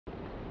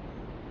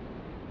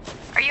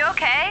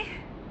okay?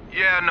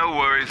 Yeah, no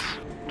worries.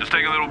 Just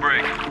take a little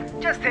break.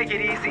 Just take it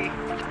easy.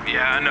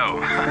 Yeah, I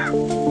know.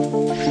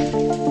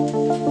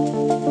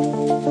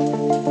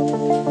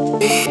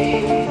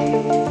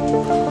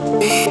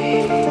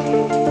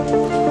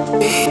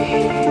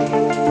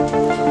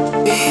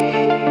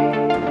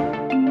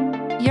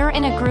 You're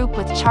in a group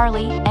with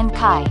Charlie and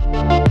Kai.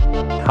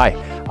 Hi,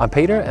 I'm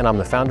Peter and I'm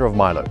the founder of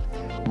Milo.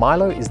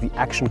 Milo is the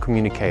action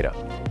communicator.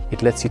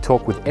 It lets you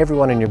talk with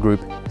everyone in your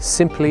group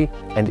simply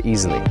and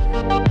easily.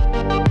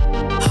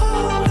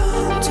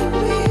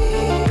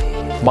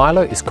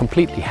 Milo is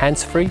completely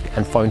hands-free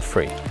and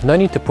phone-free. No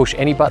need to push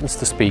any buttons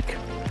to speak,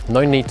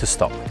 no need to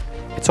stop.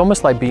 It's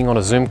almost like being on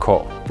a Zoom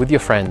call with your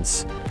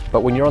friends,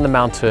 but when you're on the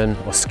mountain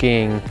or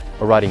skiing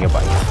or riding your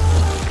bike.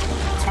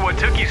 What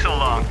took you so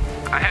long?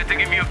 I had to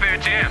give you a fair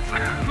chance.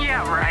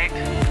 Yeah, right.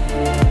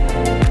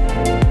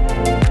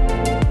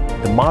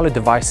 The Milo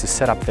devices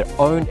set up their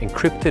own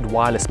encrypted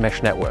wireless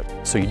mesh network,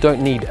 so you don't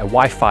need a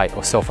Wi-Fi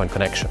or cell phone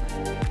connection.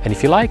 And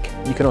if you like,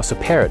 you can also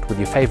pair it with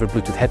your favorite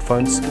Bluetooth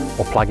headphones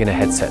or plug in a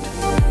headset.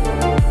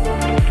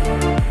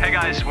 Hey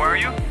guys, where are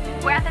you?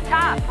 We're at the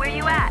top. Where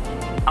you at?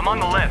 I'm on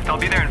the left. I'll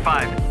be there in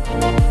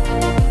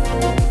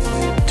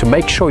 5. To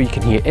make sure you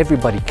can hear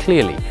everybody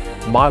clearly,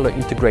 Milo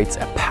integrates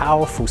a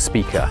powerful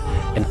speaker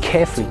and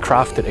carefully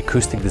crafted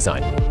acoustic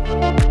design.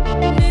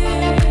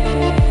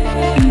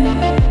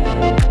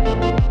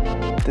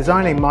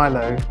 Designing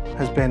Milo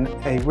has been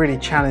a really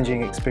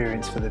challenging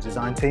experience for the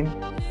design team.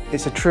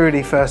 It's a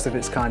truly first of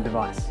its kind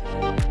device.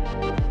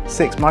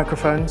 6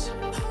 microphones,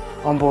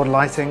 onboard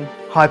lighting,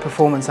 high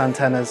performance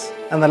antennas,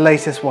 and the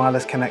latest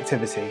wireless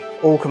connectivity,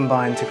 all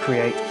combined to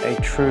create a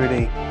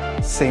truly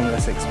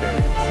seamless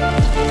experience.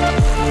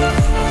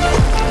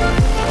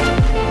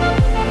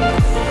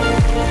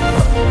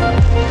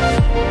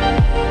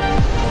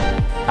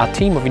 Our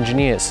team of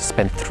engineers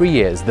spent 3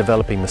 years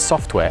developing the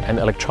software and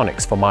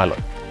electronics for Milo,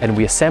 and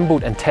we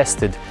assembled and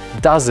tested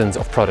dozens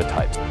of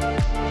prototypes.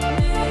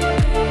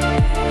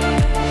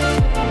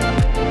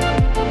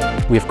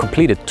 We have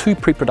completed 2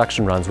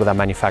 pre-production runs with our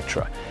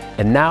manufacturer,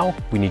 and now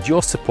we need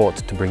your support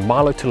to bring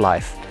Milo to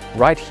life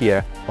right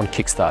here on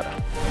Kickstarter.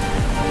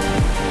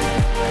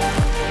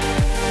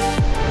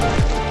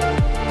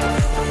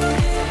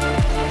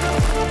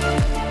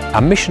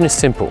 Our mission is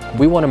simple.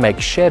 We want to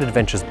make shared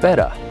adventures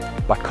better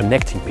by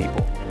connecting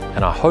people,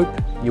 and I hope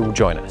you will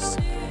join us.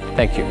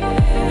 Thank you.